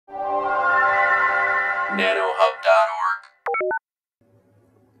nanohub.org.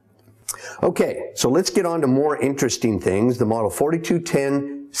 Okay, so let's get on to more interesting things. The model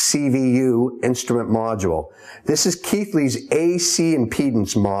 4210 CVU instrument module. This is Keithley's AC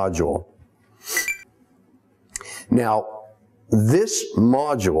impedance module. Now, this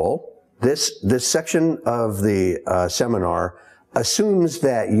module, this section of the seminar assumes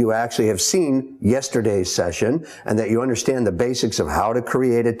that you actually have seen yesterday's session and that you understand the basics of how to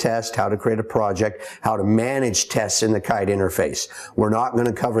create a test, how to create a project, how to manage tests in the Kite interface. We're not going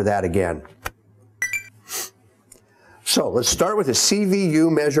to cover that again. So let's start with the CVU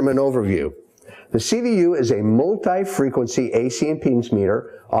measurement overview. The CVU is a multi-frequency AC impedance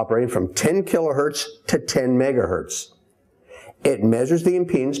meter operating from 10 kilohertz to 10 megahertz. It measures the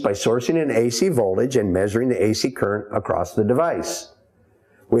impedance by sourcing an AC voltage and measuring the AC current across the device.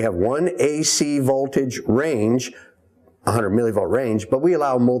 We have one AC voltage range, 100 millivolt range, but we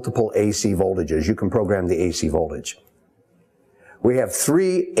allow multiple AC voltages. You can program the AC voltage. We have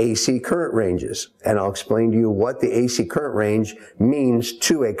 3 AC current ranges, and I'll explain to you what the AC current range means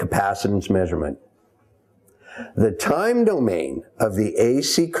to a capacitance measurement. The time domain of the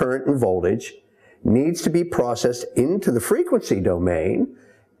AC current and voltage needs to be processed into the frequency domain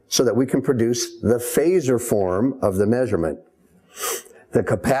so that we can produce the phasor form of the measurement. The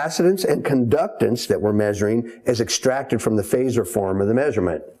capacitance and conductance that we're measuring is extracted from the phasor form of the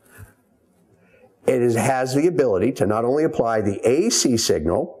measurement. It has the ability to not only apply the AC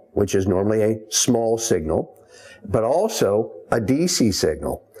signal, which is normally a small signal, but also a DC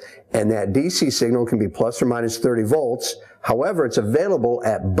signal. And that DC signal can be plus or minus 30 volts. However, it's available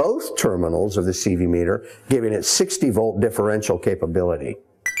at both terminals of the CV meter, giving it 60 volt differential capability.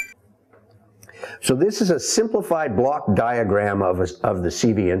 So this is a simplified block diagram of the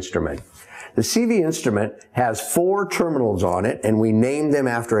CV instrument. The CV instrument has 4 terminals on it, and we name them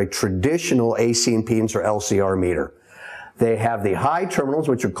after a traditional AC impedance or LCR meter. They have the high terminals,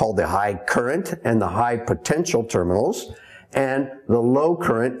 which are called the high current and the high potential terminals, and the low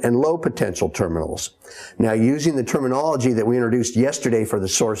current and low potential terminals. Now, using the terminology that we introduced yesterday for the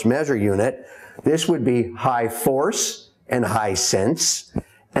source measure unit, this would be high force and high sense,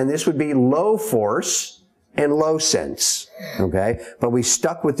 and this would be low force and low sense, okay? But we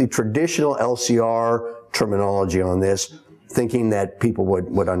stuck with the traditional LCR terminology on this, thinking that people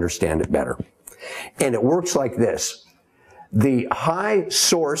would understand it better. And it works like this. The high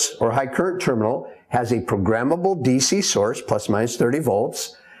source or high current terminal has a programmable DC source, plus minus 30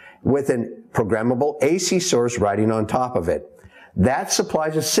 volts, with a programmable AC source riding on top of it. That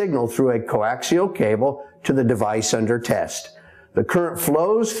supplies a signal through a coaxial cable to the device under test. The current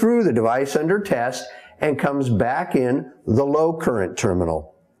flows through the device under test and comes back in the low current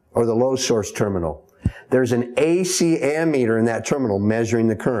terminal, or the low source terminal. There's an AC ammeter in that terminal measuring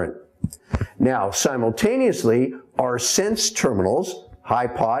the current. Now, simultaneously, our sense terminals, high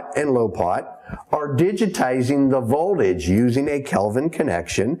pot and low pot, are digitizing the voltage using a Kelvin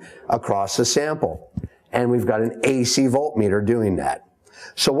connection across the sample. And we've got an AC voltmeter doing that.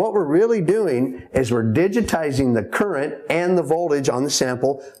 So what we're really doing is we're digitizing the current and the voltage on the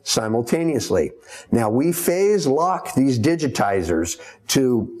sample simultaneously. Now, we phase lock these digitizers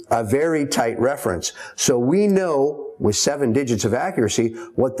to a very tight reference. So we know with 7 digits of accuracy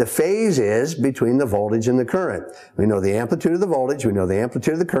what the phase is between the voltage and the current. We know the amplitude of the voltage, we know the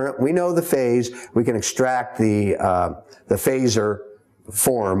amplitude of the current, we know the phase, we can extract the phasor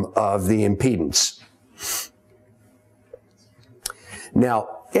form of the impedance.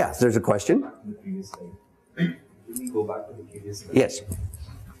 Now, yeah, there's a question. The previous slide. Can we go back to the previous slide? Yes.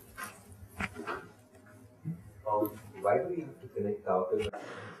 Why do we have to connect the outer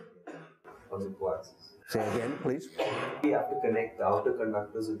on the coaxes? Say again, please. We have to connect the outer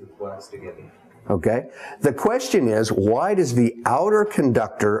conductors of the coax together. Okay. The question is, why does the outer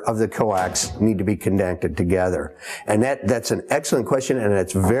conductor of the coax need to be connected together? And that's an excellent question, and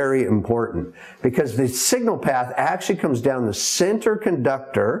it's very important, because the signal path actually comes down the center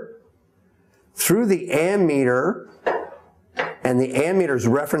conductor through the ammeter, and the ammeter is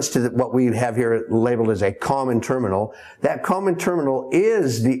reference to what we have here labeled as a common terminal. That common terminal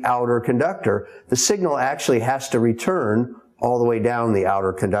is the outer conductor. The signal actually has to return all the way down the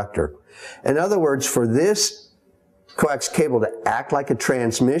outer conductor. In other words, for this coax cable to act like a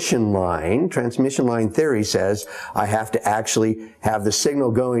transmission line theory says I have to actually have the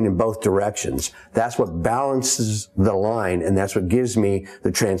signal going in both directions. That's what balances the line, and that's what gives me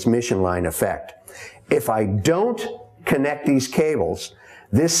the transmission line effect. If I don't connect these cables,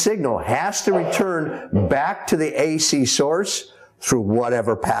 this signal has to return back to the AC source through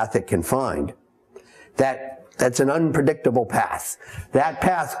whatever path it can find. That That's an unpredictable path. That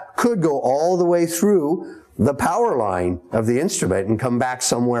path could go all the way through the power line of the instrument and come back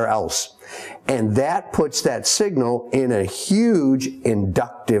somewhere else. And that puts that signal in a huge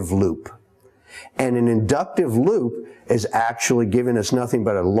inductive loop. And an inductive loop is actually giving us nothing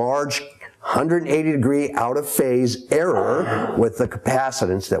but a large 180-degree out-of-phase error with the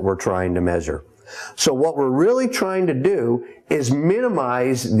capacitance that we're trying to measure. So what we're really trying to do is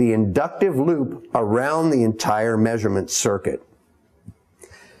minimize the inductive loop around the entire measurement circuit.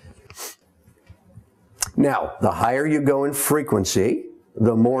 Now, the higher you go in frequency,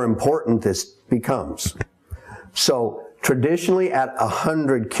 the more important this becomes. So traditionally at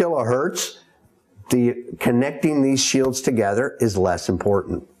 100 kilohertz, connecting these shields together is less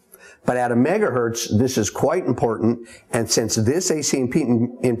important. But at a megahertz, this is quite important, and since this AC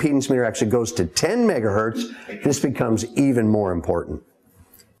impedance meter actually goes to 10 megahertz, this becomes even more important.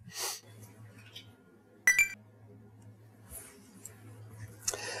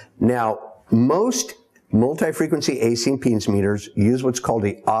 Now, most multi-frequency AC impedance meters use what's called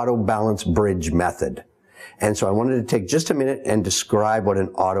the auto balance bridge method. And so I wanted to take just a minute and describe what an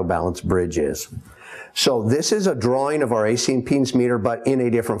auto balance bridge is. So this is a drawing of our AC impedance meter, but in a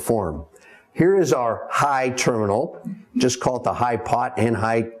different form. Here is our high terminal. Just call it the high pot and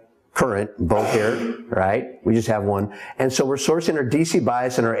high current, both here, right? We just have one. And so we're sourcing our DC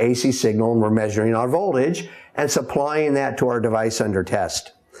bias and our AC signal, and we're measuring our voltage and supplying that to our device under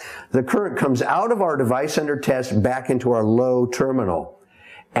test. The current comes out of our device under test back into our low terminal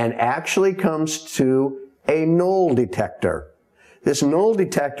and actually comes to a null detector. This null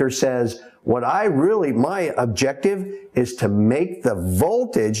detector says, my objective is to make the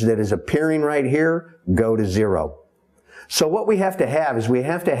voltage that is appearing right here go to zero. So what we have to have is we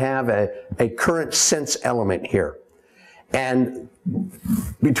have to have a current sense element here. And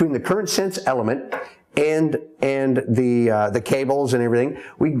between the current sense element and the cables and everything,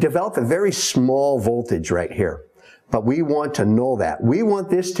 we develop a very small voltage right here. But we want to null that. We want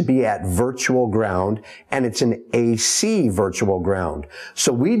this to be at virtual ground, and it's an AC virtual ground.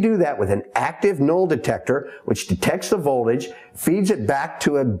 So we do that with an active null detector, which detects the voltage, feeds it back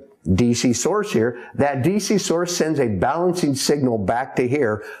to a DC source here. That DC source sends a balancing signal back to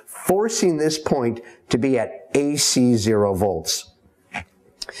here, forcing this point to be at AC 0 volts.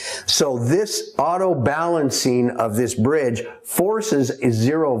 So this auto balancing of this bridge forces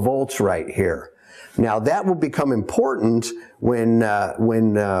 0 volts right here. Now that will become important when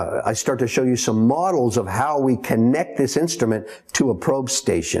I start to show you some models of how we connect this instrument to a probe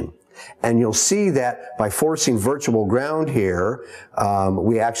station. And you'll see that by forcing virtual ground here,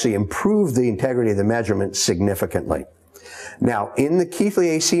 we actually improve the integrity of the measurement significantly. Now in the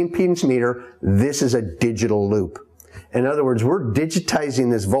Keithley AC impedance meter, this is a digital loop. In other words, we're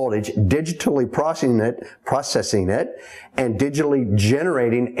digitizing this voltage, digitally processing it, and digitally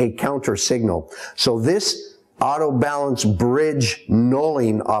generating a counter signal. So this auto balance bridge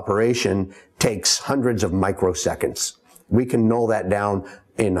nulling operation takes hundreds of microseconds. We can null that down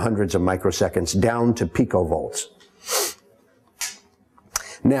in hundreds of microseconds, down to picovolts.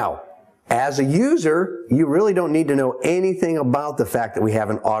 Now, as a user, you really don't need to know anything about the fact that we have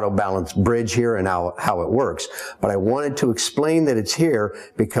an auto balance bridge here and how it works. But I wanted to explain that it's here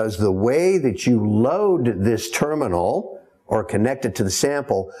because the way that you load this terminal or connect it to the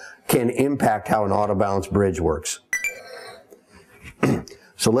sample can impact how an auto balance bridge works.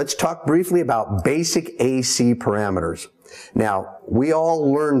 So let's talk briefly about basic AC parameters. Now, we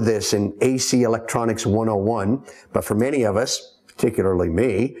all learned this in AC Electronics 101, but for many of us, particularly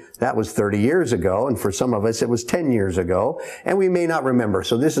me, that was 30 years ago, and for some of us it was 10 years ago, and we may not remember.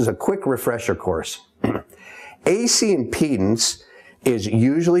 So this is a quick refresher course. AC impedance is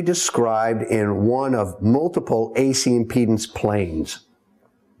usually described in one of multiple AC impedance planes.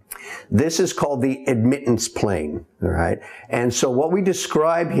 This is called the admittance plane, all right? And so what we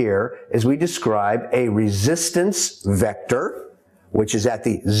describe here is we describe a resistance vector, which is at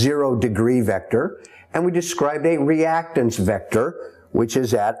the 0 degree vector, and we described a reactance vector, which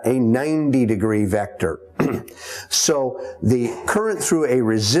is at a 90 degree vector. So the current through a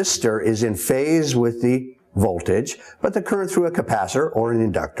resistor is in phase with the voltage, but the current through a capacitor or an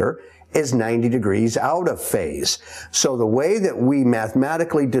inductor is 90 degrees out of phase. So the way that we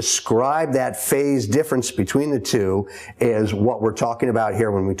mathematically describe that phase difference between the two is what we're talking about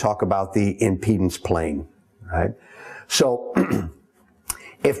here when we talk about the impedance plane, right? So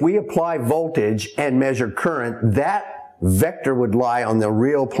if we apply voltage and measure current, that vector would lie on the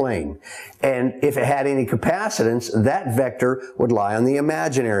real plane. And if it had any capacitance, that vector would lie on the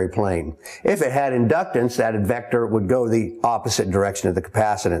imaginary plane. If it had inductance, that vector would go the opposite direction of the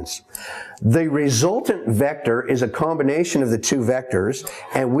capacitance. The resultant vector is a combination of the two vectors,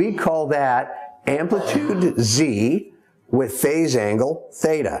 and we call that amplitude Z with phase angle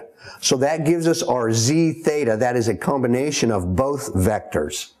theta. So that gives us our Z theta. That is a combination of both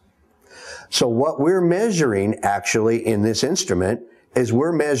vectors. So what we're measuring actually in this instrument is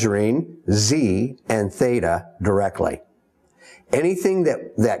we're measuring Z and theta directly. Anything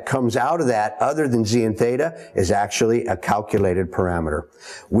that comes out of that other than Z and theta is actually a calculated parameter.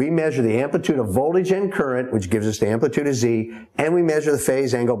 We measure the amplitude of voltage and current, which gives us the amplitude of Z, and we measure the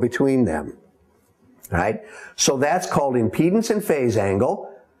phase angle between them. Right? So that's called impedance and phase angle,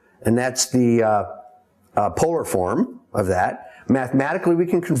 and that's the polar form of that. Mathematically, we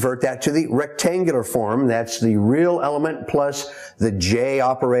can convert that to the rectangular form. That's the real element plus the J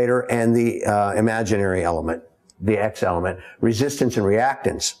operator and the imaginary element, the X element, resistance and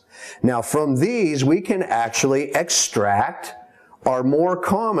reactance. Now, from these, we can actually extract our more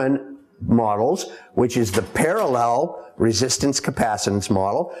common models, which is the parallel resistance capacitance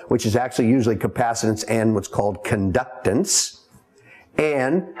model, which is actually usually capacitance and what's called conductance,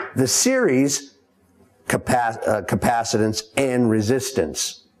 and the series capacitance and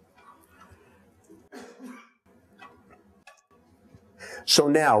resistance. So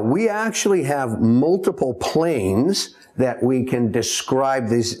now we actually have multiple planes that we can describe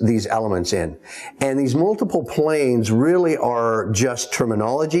these elements in. And these multiple planes really are just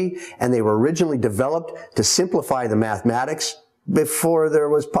terminology, and they were originally developed to simplify the mathematics before there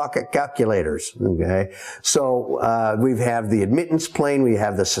was pocket calculators, okay? So we have the admittance plane, we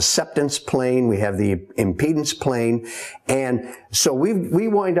have the susceptance plane, we have the impedance plane, and so we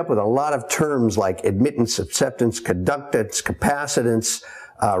wind up with a lot of terms like admittance, susceptance, conductance, capacitance,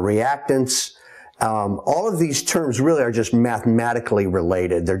 reactance. All of these terms really are just mathematically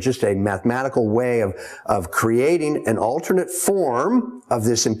related. They're just a mathematical way of creating an alternate form of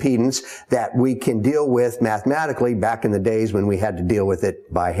this impedance that we can deal with mathematically back in the days when we had to deal with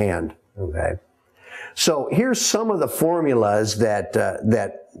it by hand. Okay. So here's some of the formulas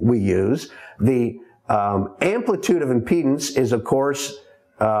that we use. The amplitude of impedance is, of course,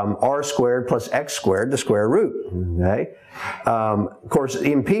 R squared plus X squared, the square root, okay? Of course,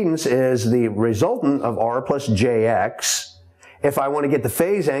 the impedance is the resultant of R plus JX. If I want to get the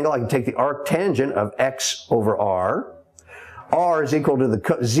phase angle, I can take the arctangent of X over R. R is equal to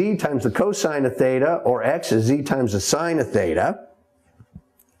the Z times the cosine of theta, or X is Z times the sine of theta,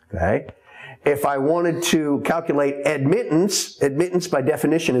 okay? If I wanted to calculate admittance, admittance by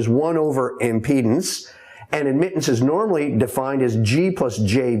definition is 1 over impedance. And admittance is normally defined as G plus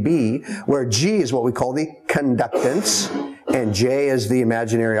JB, where G is what we call the conductance, and J is the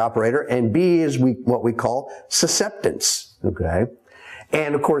imaginary operator, and B is what we call susceptance, okay?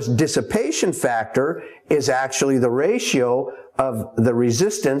 And of course, dissipation factor is actually the ratio of the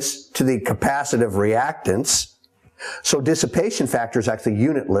resistance to the capacitive reactance. So dissipation factor is actually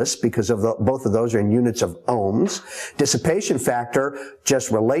unitless because of both of those are in units of ohms. Dissipation factor just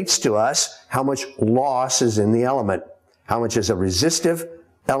relates to us how much loss is in the element. How much is a resistive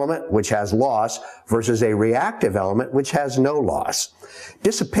element, which has loss, versus a reactive element, which has no loss.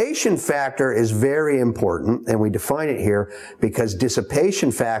 Dissipation factor is very important, and we define it here because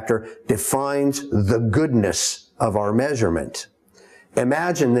dissipation factor defines the goodness of our measurement.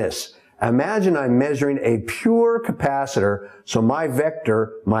 Imagine this. Imagine I'm measuring a pure capacitor, so my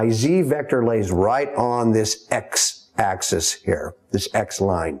vector, my Z vector, lays right on this X axis here, this X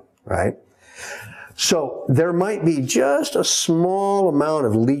line, right? So there might be just a small amount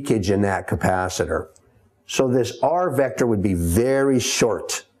of leakage in that capacitor. So this R vector would be very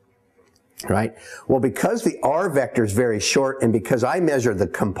short, right? Well, because the R vector is very short and because I measure the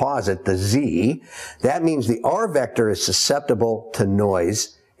composite, the Z, that means the R vector is susceptible to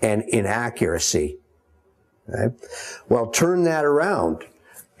noise and inaccuracy. Okay? Well, turn that around.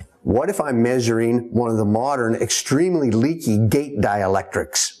 What if I'm measuring one of the modern extremely leaky gate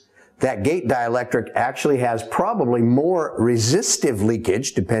dielectrics? That gate dielectric actually has probably more resistive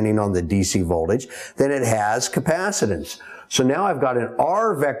leakage, depending on the DC voltage, than it has capacitance. So now I've got an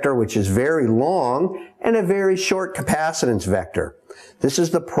R vector, which is very long, and a very short capacitance vector. This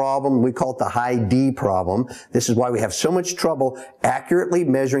is the problem, we call it the high D problem. This is why we have so much trouble accurately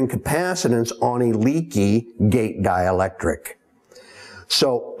measuring capacitance on a leaky gate dielectric.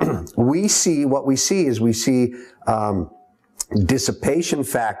 So what we see dissipation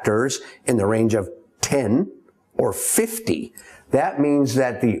factors in the range of 10 or 50. that means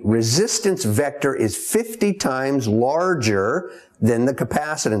that the resistance vector is 50 times larger than the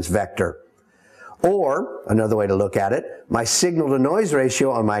capacitance vector. Or, another way to look at it, my signal to noise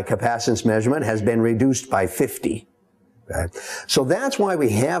ratio on my capacitance measurement has been reduced by 50. Okay? So that's why we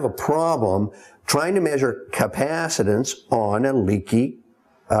have a problem trying to measure capacitance on a leaky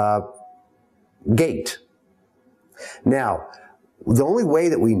gate. Now, the only way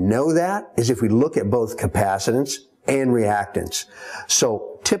that we know that is if we look at both capacitance and reactance.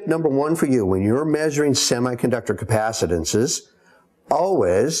 So tip number one for you, when you're measuring semiconductor capacitances,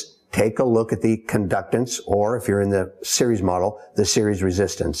 always take a look at the conductance, or if you're in the series model, the series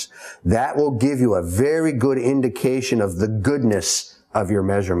resistance. That will give you a very good indication of the goodness of your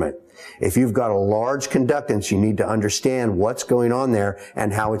measurement. If you've got a large conductance, you need to understand what's going on there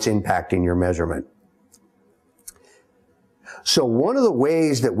and how it's impacting your measurement. So one of the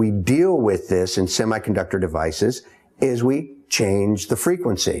ways that we deal with this in semiconductor devices is we change the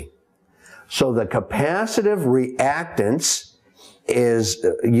frequency. So the capacitive reactance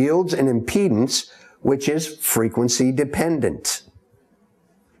yields an impedance which is frequency dependent.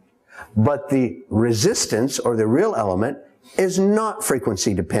 But the resistance, or the real element, is not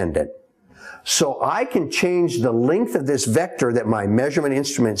frequency dependent. So I can change the length of this vector that my measurement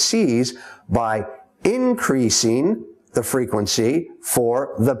instrument sees by increasing the frequency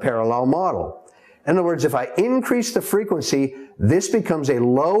for the parallel model. In other words, if I increase the frequency, this becomes a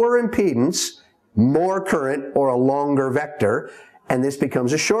lower impedance, more current, or a longer vector, and this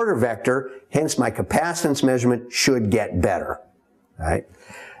becomes a shorter vector, hence my capacitance measurement should get better. Right?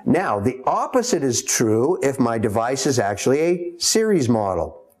 Now, the opposite is true if my device is actually a series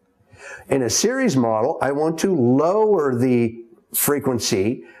model. In a series model, I want to lower the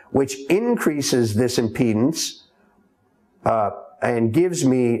frequency, which increases this impedance and gives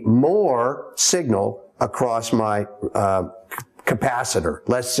me more signal across my capacitor,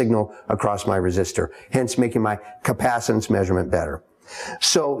 less signal across my resistor, hence making my capacitance measurement better.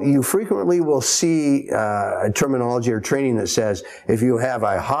 So you frequently will see a terminology or training that says if you have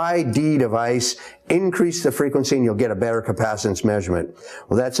a high D device, increase the frequency and you'll get a better capacitance measurement.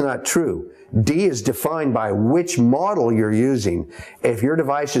 Well, that's not true. D is defined by which model you're using. If your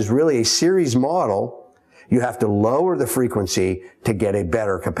device is really a series model, you have to lower the frequency to get a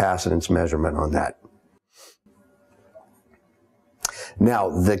better capacitance measurement on that. Now,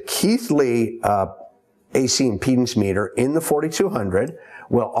 the Keithley AC impedance meter in the 4200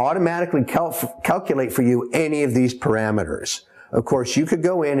 will automatically calculate for you any of these parameters. Of course, you could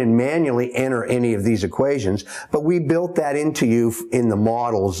go in and manually enter any of these equations, but we built that into you in the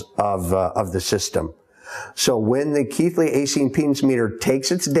models of the system. So when the Keithley AC impedance meter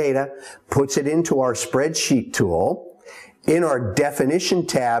takes its data, puts it into our spreadsheet tool, in our definition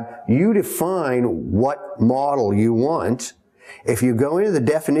tab, you define what model you want. If you go into the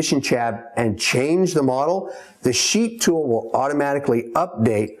definition tab and change the model, the sheet tool will automatically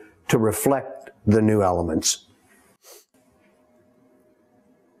update to reflect the new elements.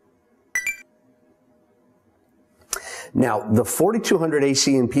 Now, the 4200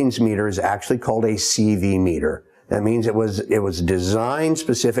 AC impedance meter is actually called a CV meter. That means it was designed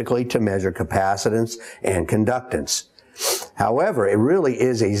specifically to measure capacitance and conductance. However, it really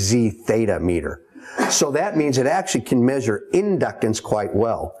is a Z theta meter. So that means it actually can measure inductance quite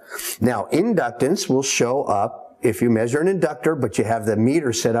well. Now, inductance will show up if you measure an inductor, but you have the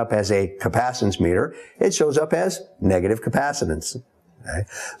meter set up as a capacitance meter, it shows up as negative capacitance. Okay?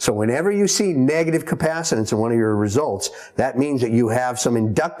 So whenever you see negative capacitance in one of your results, that means that you have some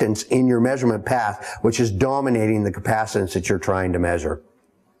inductance in your measurement path, which is dominating the capacitance that you're trying to measure.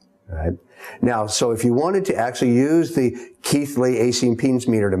 Right? Now, so if you wanted to actually use the Keithley AC impedance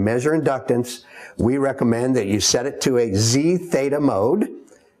meter to measure inductance, we recommend that you set it to a Z theta mode,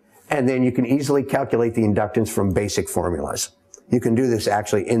 and then you can easily calculate the inductance from basic formulas. You can do this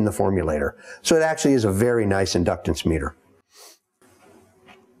actually in the formulator. So it actually is a very nice inductance meter.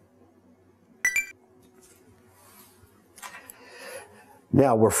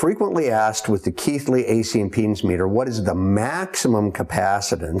 Now, we're frequently asked with the Keithley AC impedance meter, what is the maximum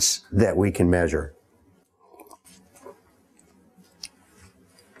capacitance that we can measure?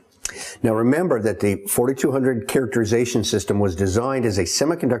 Now, remember that the 4200 characterization system was designed as a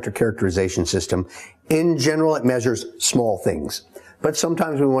semiconductor characterization system. In general, it measures small things, but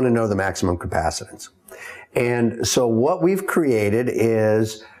sometimes we want to know the maximum capacitance. And so what we've created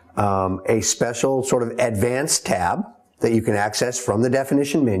is a special sort of advanced tab that you can access from the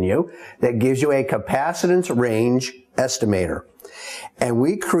definition menu that gives you a capacitance range estimator. And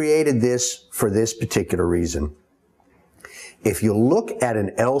we created this for this particular reason. If you look at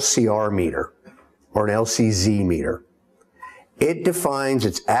an LCR meter or an LCZ meter, it defines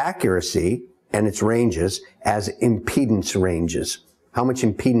its accuracy and its ranges as impedance ranges. How much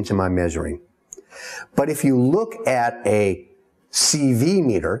impedance am I measuring? But if you look at a CV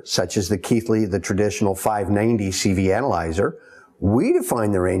meter, such as the Keithley, the traditional 590 CV analyzer, we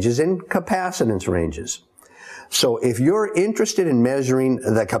define the ranges in capacitance ranges. So if you're interested in measuring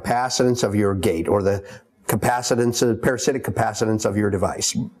the capacitance of your gate or the capacitance, parasitic capacitance of your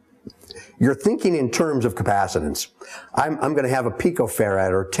device, you're thinking in terms of capacitance. I'm going to have a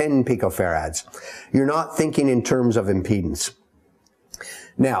picofarad or 10 picofarads. You're not thinking in terms of impedance.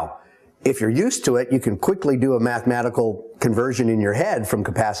 Now, if you're used to it, you can quickly do a mathematical conversion in your head from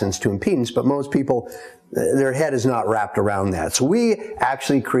capacitance to impedance, but most people, their head is not wrapped around that. So we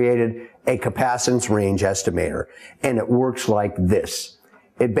actually created a capacitance range estimator, and it works like this.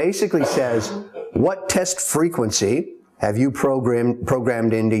 It basically says, what test frequency have you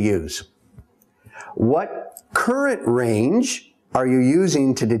programmed in to use? What current range are you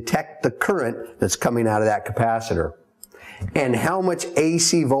using to detect the current that's coming out of that capacitor? And how much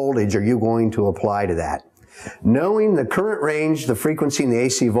AC voltage are you going to apply to that? Knowing the current range, the frequency, and the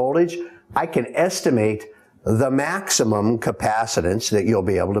AC voltage, I can estimate the maximum capacitance that you'll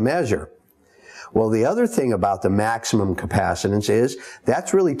be able to measure. Well, the other thing about the maximum capacitance is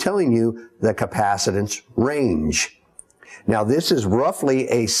that's really telling you the capacitance range. Now, this is roughly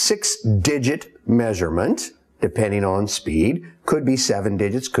a 6-digit measurement, depending on speed. Could be 7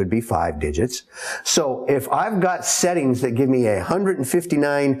 digits, could be 5 digits. So if I've got settings that give me a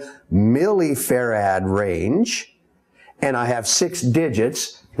 159 millifarad range, and I have 6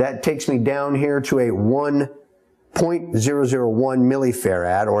 digits, that takes me down here to a 1.001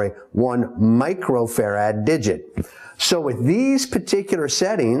 millifarad or a 1 microfarad digit. So with these particular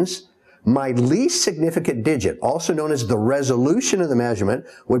settings, my least significant digit, also known as the resolution of the measurement,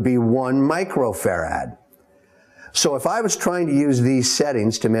 would be 1 microfarad. So if I was trying to use these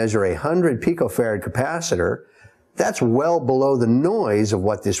settings to measure a 100 picofarad capacitor, that's well below the noise of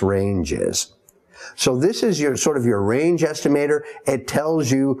what this range is. So this is your sort of your range estimator. It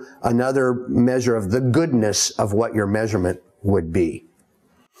tells you another measure of the goodness of what your measurement would be.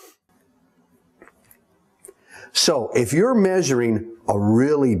 So if you're measuring a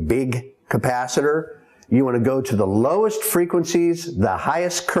really big capacitor, you want to go to the lowest frequencies, the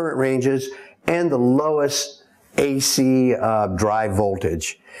highest current ranges, and the lowest AC drive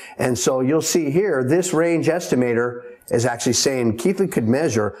voltage. And so you'll see here, this range estimator is actually saying Keithley could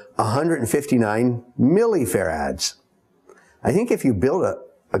measure 159 millifarads. I think if you build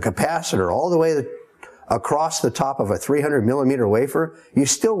a capacitor all the way across the top of a 300 millimeter wafer, you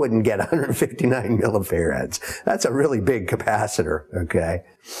still wouldn't get 159 millifarads. That's a really big capacitor, okay?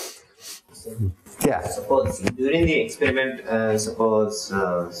 Yeah. Suppose during the experiment, suppose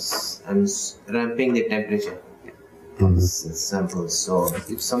I'm ramping the temperature of this sample. So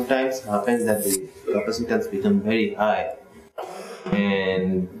it sometimes happens that the capacitance become very high,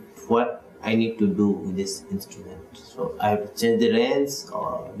 and what I need to do with this instrument? So I have to change the range,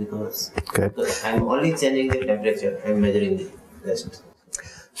 or because I'm only changing the temperature, I'm measuring the rest.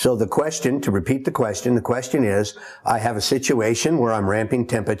 So the question, to repeat the question is, I have a situation where I'm ramping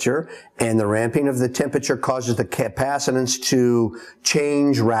temperature, and the ramping of the temperature causes the capacitance to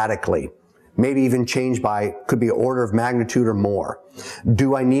change radically. Maybe even change by, could be an order of magnitude or more.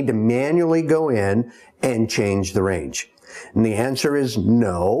 Do I need to manually go in and change the range? And the answer is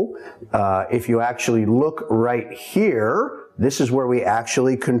no. If you actually look right here, this is where we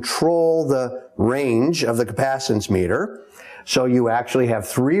actually control the range of the capacitance meter. So you actually have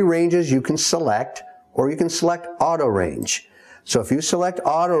 3 ranges you can select, or you can select auto range. So if you select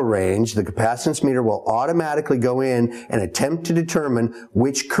auto range, the capacitance meter will automatically go in and attempt to determine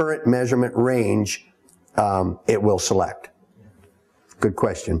which current measurement range it will select. Good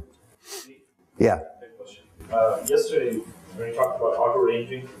question. Yeah. Good question. Yesterday, when we talked about auto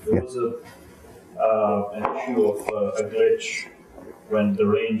ranging, there was an issue of a glitch when the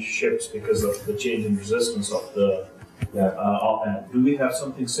range shifts because of the change in resistance of the op-amp. Do we have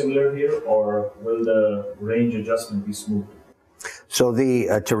something similar here, or will the range adjustment be smooth? So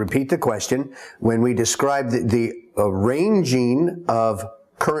to repeat the question, when we described the ranging of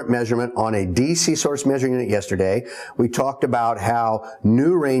current measurement on a DC source measuring unit yesterday, we talked about how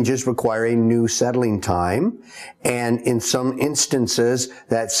new ranges require a new settling time, and in some instances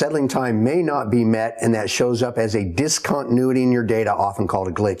that settling time may not be met, and that shows up as a discontinuity in your data, often called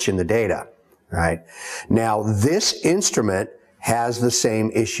a glitch in the data. Right? Now, this instrument has the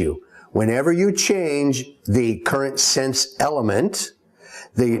same issue. Whenever you change the current sense element,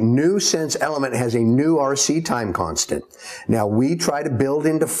 The new sense element has a new RC time constant. Now we try to build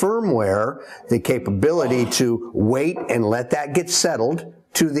into firmware the capability to wait and let that get settled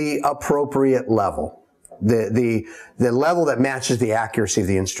to the appropriate level. The level that matches the accuracy of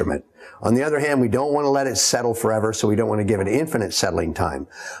the instrument. On the other hand, we don't want to let it settle forever, so we don't want to give it infinite settling time.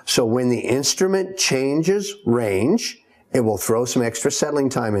 So when the instrument changes range, it will throw some extra settling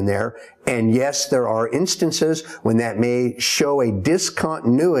time in there. And yes, there are instances when that may show a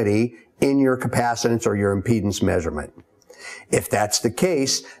discontinuity in your capacitance or your impedance measurement. If that's the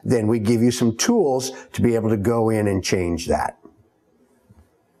case, then we give you some tools to be able to go in and change that,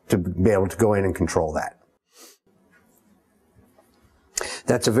 to be able to go in and control that.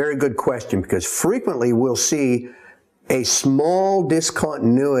 That's a very good question, because frequently we'll see a small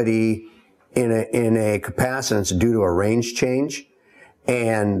discontinuity in a capacitance due to a range change,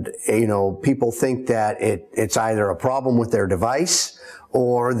 and people think that it's either a problem with their device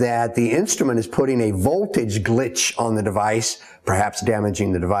or that the instrument is putting a voltage glitch on the device, perhaps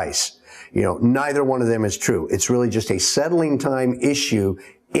damaging the device. Neither one of them is true. It's really just a settling time issue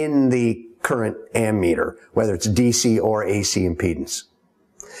in the current ammeter, whether it's DC or AC impedance.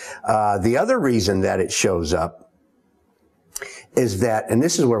 The other reason that it shows up is that, and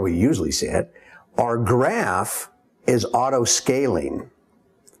this is where we usually see it, our graph is auto-scaling.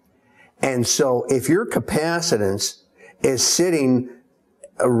 And so if your capacitance is sitting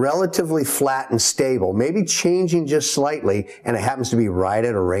relatively flat and stable, maybe changing just slightly, and it happens to be right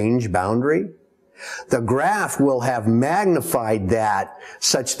at a range boundary, the graph will have magnified that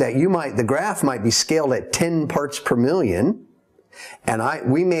such that the graph might be scaled at 10 parts per million, and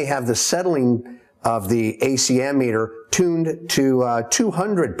we may have the settling of the AC ammeter tuned to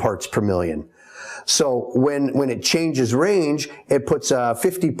 200 parts per million. So when it changes range, it puts a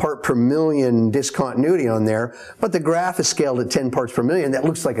 50 part per million discontinuity on there, but the graph is scaled at 10 parts per million. That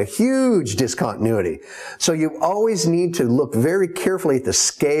looks like a huge discontinuity. So you always need to look very carefully at the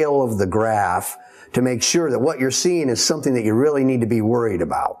scale of the graph to make sure that what you're seeing is something that you really need to be worried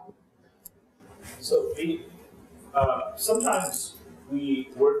about. So sometimes we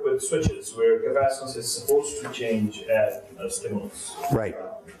work with switches where capacitance is supposed to change at a stimulus. Right.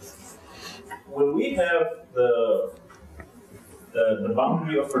 Will we have the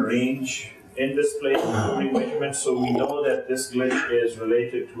boundary of a range in display during measurement, so we know that this glitch is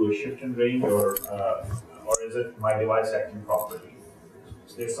related to a shift in range, or is it my device acting properly?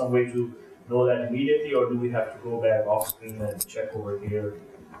 Is there some way to know that immediately, or do we have to go back off screen and check over here?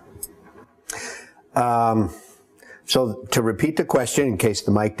 So to repeat the question, in case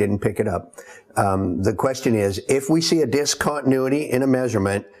the mic didn't pick it up, the question is, if we see a discontinuity in a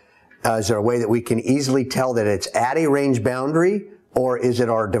measurement, is there a way that we can easily tell that it's at a range boundary, or is it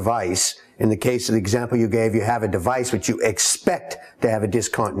our device? In the case of the example you gave, you have a device which you expect to have a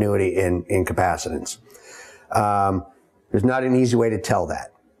discontinuity in capacitance. There's not an easy way to tell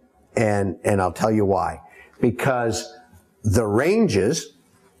that, and I'll tell you why. Because the ranges,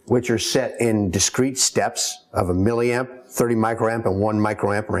 which are set in discrete steps of a milliamp, 30 microamp, and 1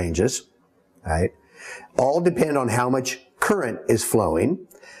 microamp ranges, right, all depend on how much current is flowing,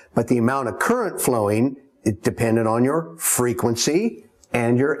 but the amount of current flowing is dependent on your frequency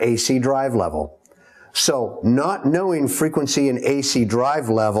and your AC drive level. So not knowing frequency and AC drive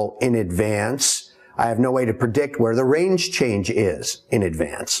level in advance, I have no way to predict where the range change is in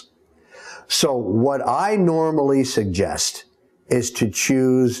advance. So what I normally suggest is to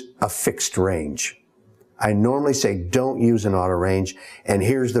choose a fixed range. I normally say don't use an auto range, and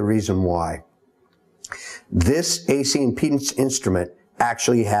here's the reason why. This AC impedance instrument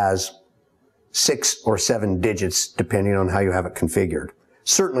actually has 6 or 7 digits depending on how you have it configured.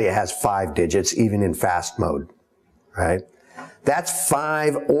 Certainly it has 5 digits even in fast mode, right? That's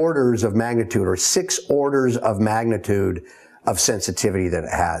 5 orders of magnitude, or 6 orders of magnitude of sensitivity that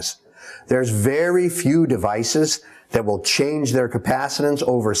it has. There's very few devices that will change their capacitance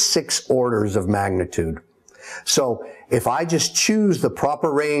over 6 orders of magnitude. So if I just choose the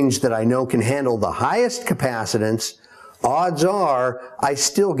proper range that I know can handle the highest capacitance, odds are I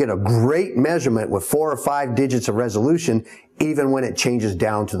still get a great measurement with 4 or 5 digits of resolution even when it changes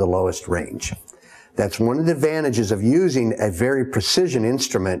down to the lowest range. That's one of the advantages of using a very precision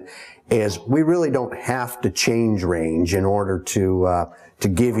instrument, is we really don't have to change range in order to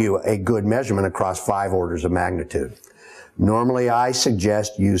give you a good measurement across 5 orders of magnitude. Normally I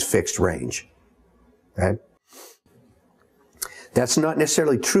suggest use fixed range. Okay? That's not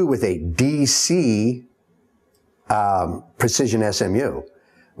necessarily true with a DC precision SMU.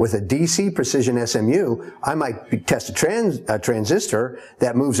 With a DC precision SMU, I might test a transistor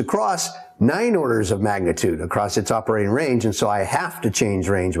that moves across 9 orders of magnitude across its operating range, and so I have to change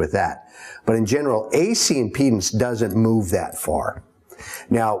range with that. But in general, AC impedance doesn't move that far.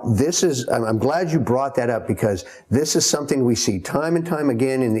 Now, I'm glad you brought that up, because this is something we see time and time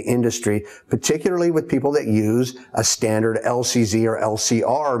again in the industry, particularly with people that use a standard LCZ or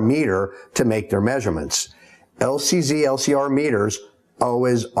LCR meter to make their measurements. LCZ, LCR meters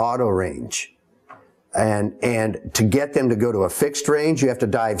always auto range. And to get them to go to a fixed range, you have to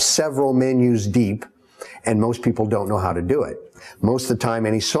dive several menus deep, and most people don't know how to do it. Most of the time,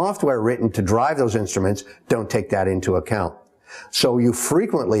 any software written to drive those instruments don't take that into account. So you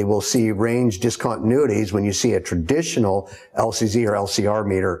frequently will see range discontinuities when you see a traditional LCZ or LCR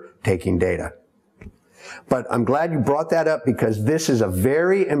meter taking data. But I'm glad you brought that up, because this is a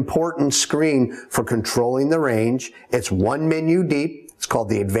very important screen for controlling the range. It's one menu deep. It's called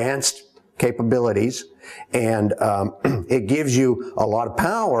the advanced capabilities, and it gives you a lot of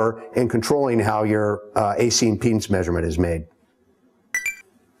power in controlling how your AC impedance measurement is made.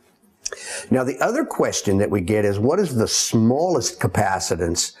 Now, the other question that we get is, what is the smallest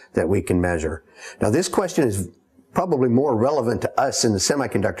capacitance that we can measure? Now, this question is probably more relevant to us in the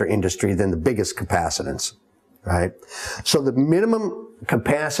semiconductor industry than the biggest capacitance, right? So the minimum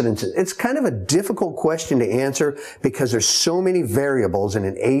capacitance, it's kind of a difficult question to answer, because there's so many variables in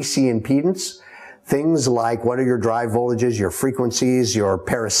an AC impedance. Things like, what are your drive voltages, your frequencies, your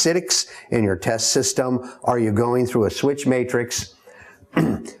parasitics in your test system? Are you going through a switch matrix?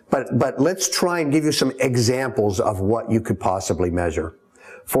 But let's try and give you some examples of what you could possibly measure.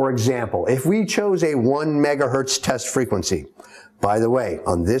 For example, if we chose a 1 megahertz test frequency, by the way,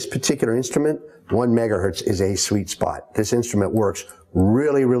 on this particular instrument, 1 megahertz is a sweet spot. This instrument works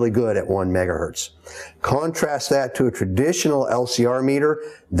really, really good at 1 megahertz. Contrast that to a traditional LCR meter,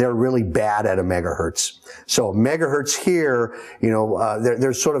 they're really bad at a megahertz. So megahertz here,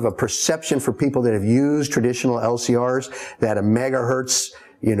 there's sort of a perception for people that have used traditional LCRs that a megahertz,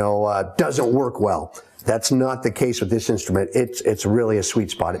 doesn't work well. That's not the case with this instrument. It's really a sweet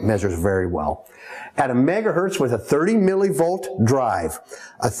spot. It measures very well. At a megahertz with a 30 millivolt drive,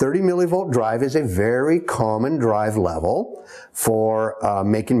 a 30 millivolt drive is a very common drive level for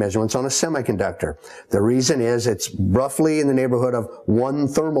making measurements on a semiconductor. The reason is it's roughly in the neighborhood of 1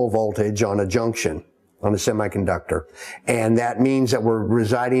 thermal voltage on a junction on a semiconductor. And that means that we're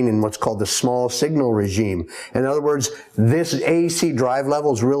residing in what's called the small signal regime. In other words, this AC drive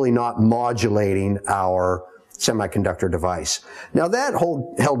level is really not modulating our semiconductor device. Now that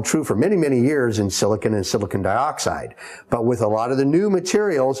held true for many, many years in silicon and silicon dioxide. But with a lot of the new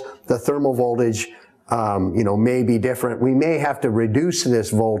materials, the thermal voltage may be different. We may have to reduce this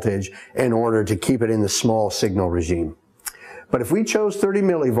voltage in order to keep it in the small signal regime. But if we chose 30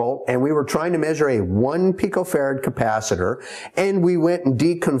 millivolt and we were trying to measure a 1 picofarad capacitor, and we went and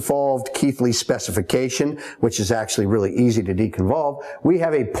deconvolved Keithley's specification, which is actually really easy to deconvolve, we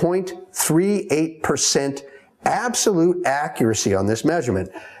have a 0.38% absolute accuracy on this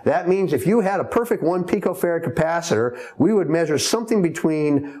measurement. That means if you had a perfect 1 picofarad capacitor, we would measure something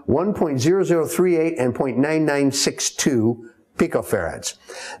between 1.0038 and 0.9962 picofarads.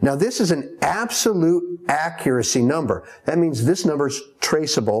 Now this is an absolute accuracy number. That means this number is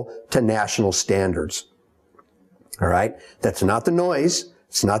traceable to national standards. All right? That's not the noise.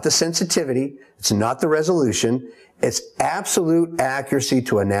 It's not the sensitivity. It's not the resolution. It's absolute accuracy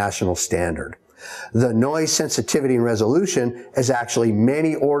to a national standard. The noise sensitivity and resolution is actually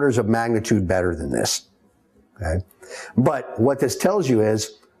many orders of magnitude better than this. Okay? But what this tells you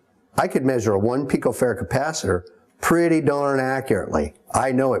is I could measure a 1 picofarad capacitor pretty darn accurately.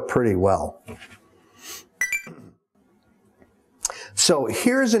 I know it pretty well. So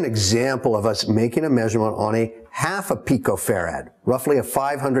here's an example of us making a measurement on a half a picofarad, roughly a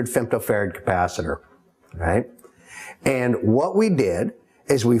 500 femtofarad capacitor, right? And what we did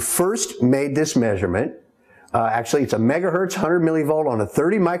is we first made this measurement. Actually, it's a megahertz, 100 millivolt on a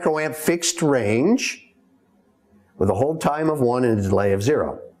 30 microamp fixed range with a hold time of 1 and a delay of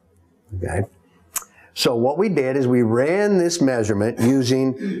 0. Okay? So what we did is we ran this measurement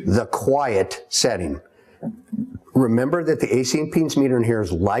using the quiet setting. Remember that the AC impedance meter in here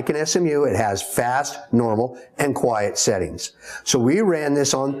is like an SMU. It has fast, normal, and quiet settings. So we ran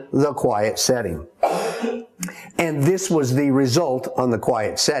this on the quiet setting. And this was the result on the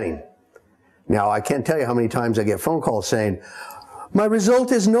quiet setting. Now, I can't tell you how many times I get phone calls saying, my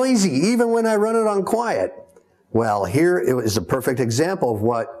result is noisy even when I run it on quiet. Well, here it was a perfect example of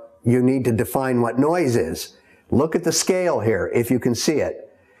what you need to define what noise is. Look at the scale here, if you can see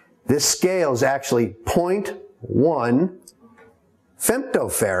it. This scale is actually 0.1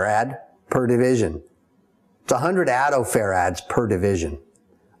 femtofarad per division. It's 100 attofarads per division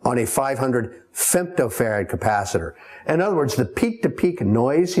on a 500 femtofarad capacitor. In other words, the peak-to-peak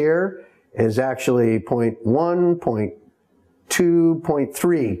noise here is actually 0.1, 0.2,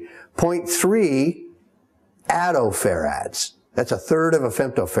 0.3. 0.3 attofarads. That's a third of a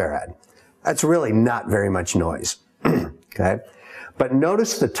femtofarad. That's really not very much noise. Okay? But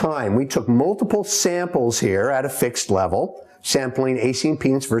notice the time. We took multiple samples here at a fixed level, sampling AC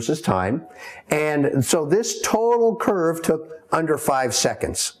impedance versus time. And so this total curve took under 5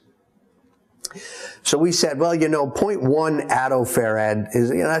 seconds. So we said, well, 0.1 attofarad is,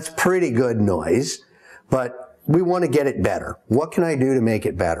 that's pretty good noise, but we want to get it better. What can I do to make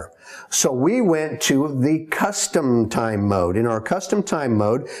it better? So we went to the custom time mode. In our custom time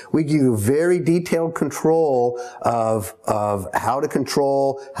mode, we give you very detailed control of how to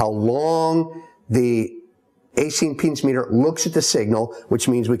control how long the AC impedance meter looks at the signal, which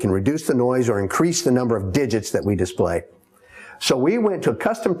means we can reduce the noise or increase the number of digits that we display. So we went to a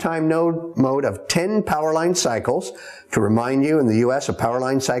custom time mode of 10 power line cycles. To remind you, in the US, a power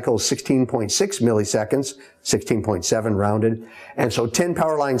line cycle is 16.6 milliseconds, 16.7 rounded. And so 10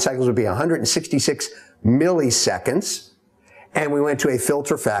 power line cycles would be 166 milliseconds. And we went to a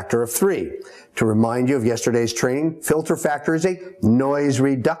filter factor of 3. To remind you of yesterday's training, filter factor is a noise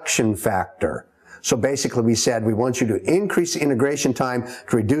reduction factor. So basically we said we want you to increase the integration time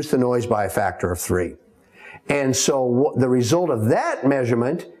to reduce the noise by a factor of 3. And so the result of that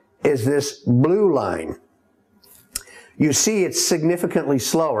measurement is this blue line. You see it's significantly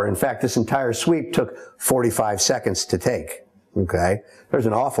slower. In fact, this entire sweep took 45 seconds to take. Okay? There's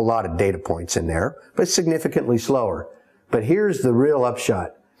an awful lot of data points in there, but it's significantly slower. But here's the real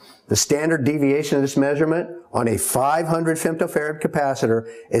upshot. The standard deviation of this measurement on a 500 femtofarad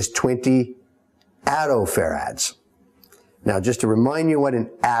capacitor is 20 attofarads. Now, just to remind you what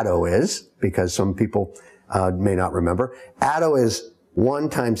an atto is, because some people may not remember, atto is 1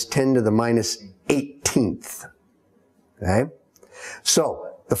 times 10 to the minus 18th. Okay?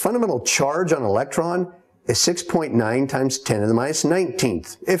 So, the fundamental charge on an electron is 6.9 times 10 to the minus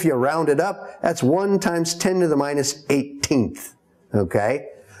 19th. If you round it up, that's 1 times 10 to the minus 18th. Okay?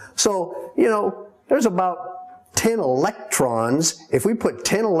 So, there's about 10 electrons. If we put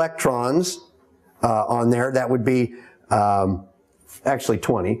 10 electrons on there, that would be, actually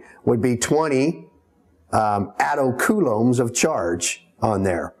 20, would be 20 attocoulombs of charge on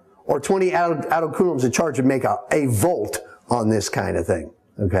there. Or 20 attocoulombs of charge would make a volt on this kind of thing.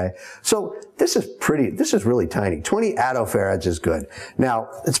 Okay? So this is really tiny. 20 attofarads is good. Now,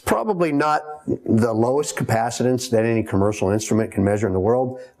 it's probably not the lowest capacitance that any commercial instrument can measure in the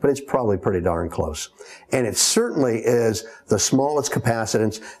world, but it's probably pretty darn close. And it certainly is the smallest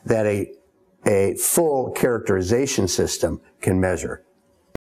capacitance that a full characterization system can measure.